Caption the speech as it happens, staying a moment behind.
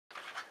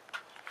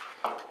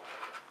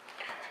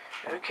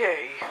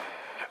Okay.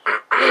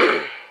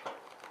 Here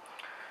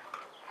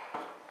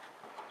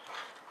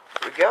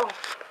we go.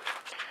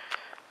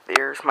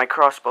 There's my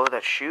crossbow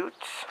that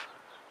shoots.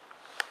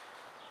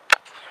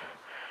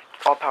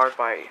 All powered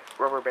by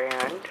rubber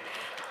band.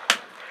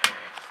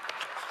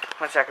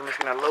 1 second, I'm just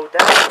gonna load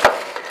that.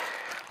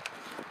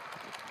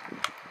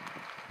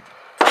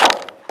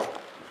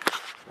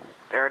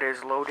 There it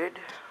is, loaded.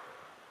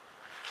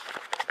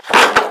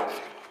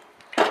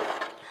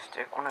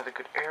 Stick one of the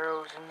good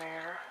arrows in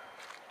there.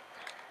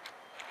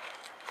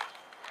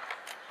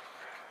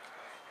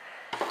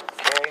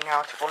 Okay,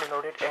 now it's fully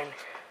loaded, and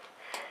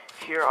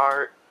here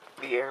are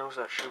the arrows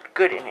that shoot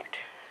good in it.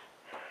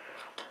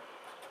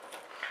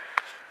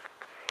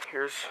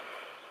 Here's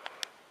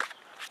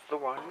the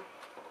one.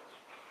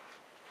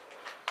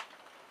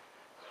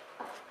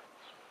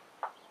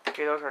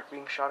 Okay, those aren't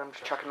being shot, I'm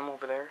just chucking them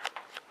over there.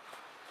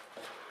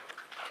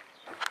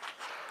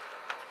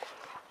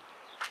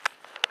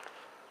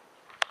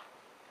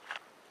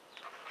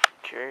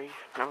 Okay,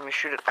 now I'm going to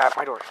shoot it at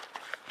my door.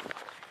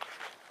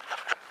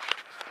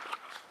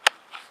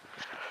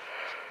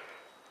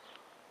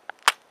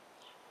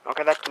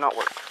 Okay, that did not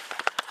work.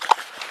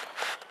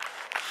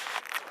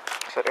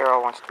 So that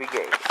arrow wants to be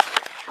gay.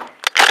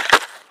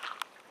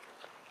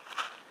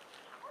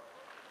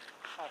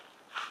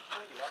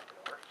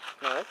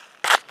 No?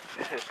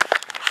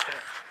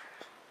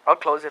 I'll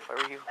close it if I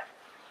were you.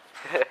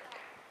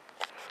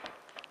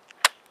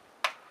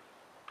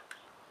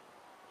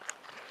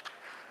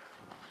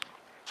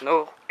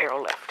 No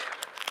arrow left.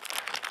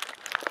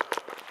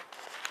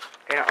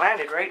 And it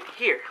landed right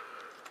here.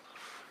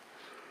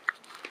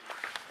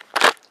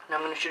 Now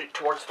I'm going to shoot it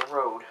towards the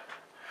road.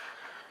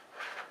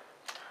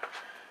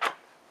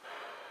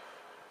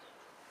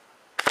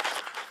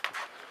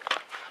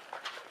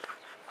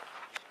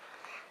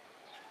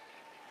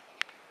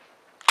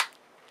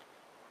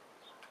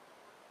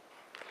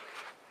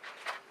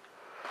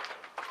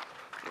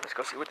 Let's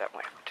go see what that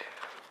went.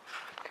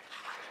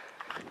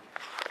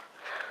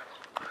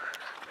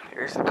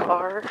 Here's the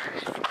car.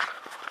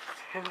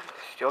 And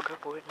still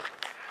good wood.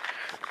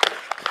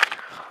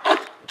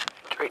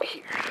 It's right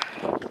here.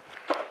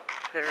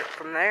 There,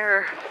 from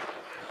there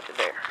to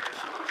there.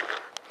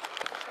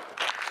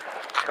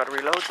 Just gotta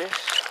reload this.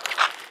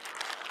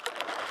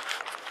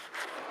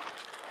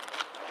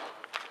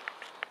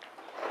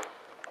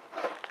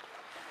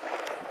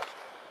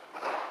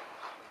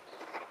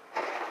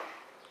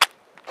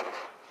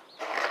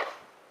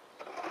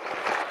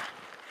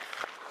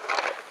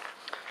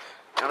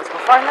 Now let's go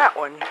find that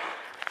one.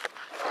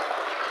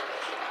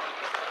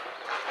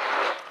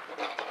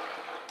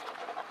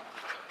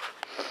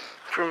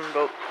 From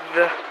about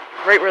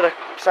right where the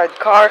side of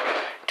the car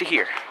to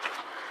here.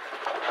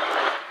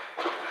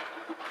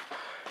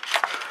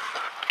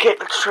 Okay,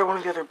 let's try one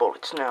of the other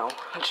bullets now.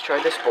 Let's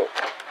try this bolt.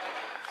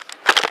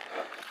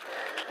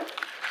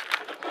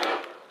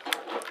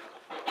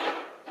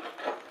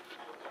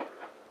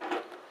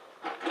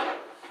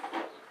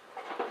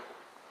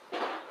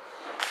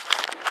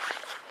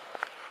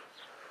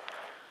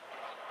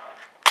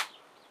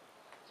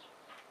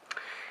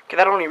 Okay,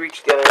 that only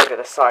reached the other end of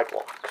the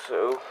sidewalk,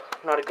 so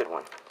not a good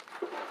one.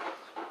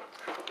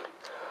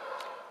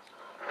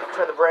 Let's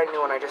try the brand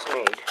new one I just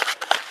made.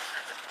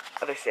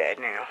 Other side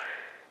now.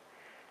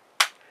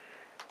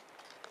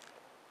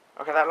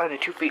 Okay, that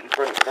landed 2 feet in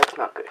front of me. That's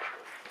not good.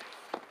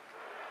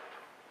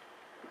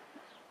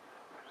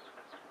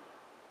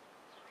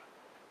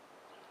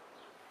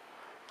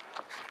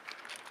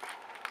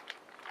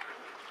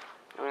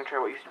 I'm gonna try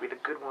what used to be the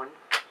good one.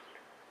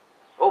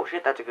 Oh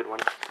shit, that's a good one.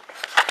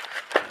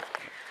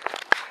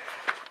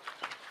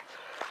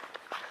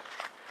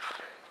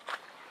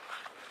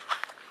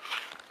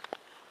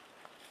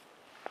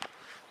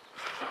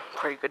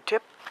 Pretty good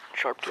tip,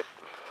 sharp tip.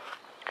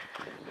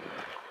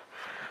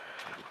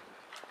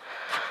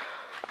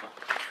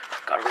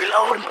 Gotta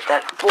reload and put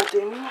that bolt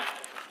in.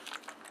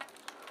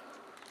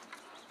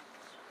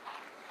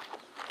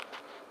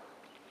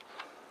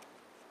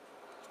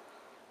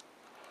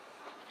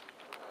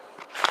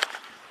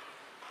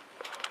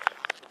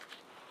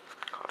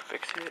 Gotta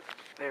fix it.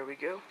 There we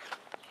go.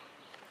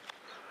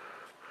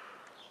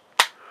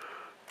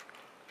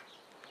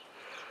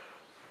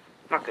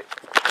 Not good.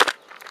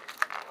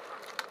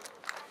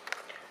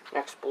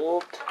 Next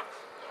bolt.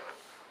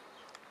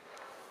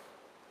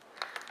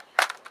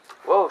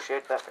 Whoa,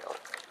 shit, that failed.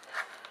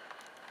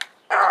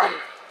 Here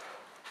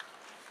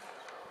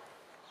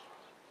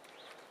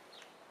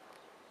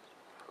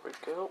we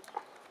go.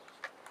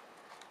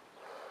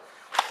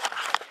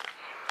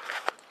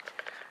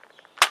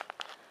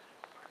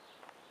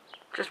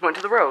 Just went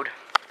to the road.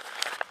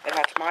 And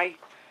that's my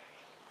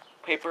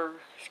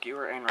paper,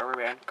 skewer, and rubber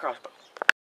band crossbow.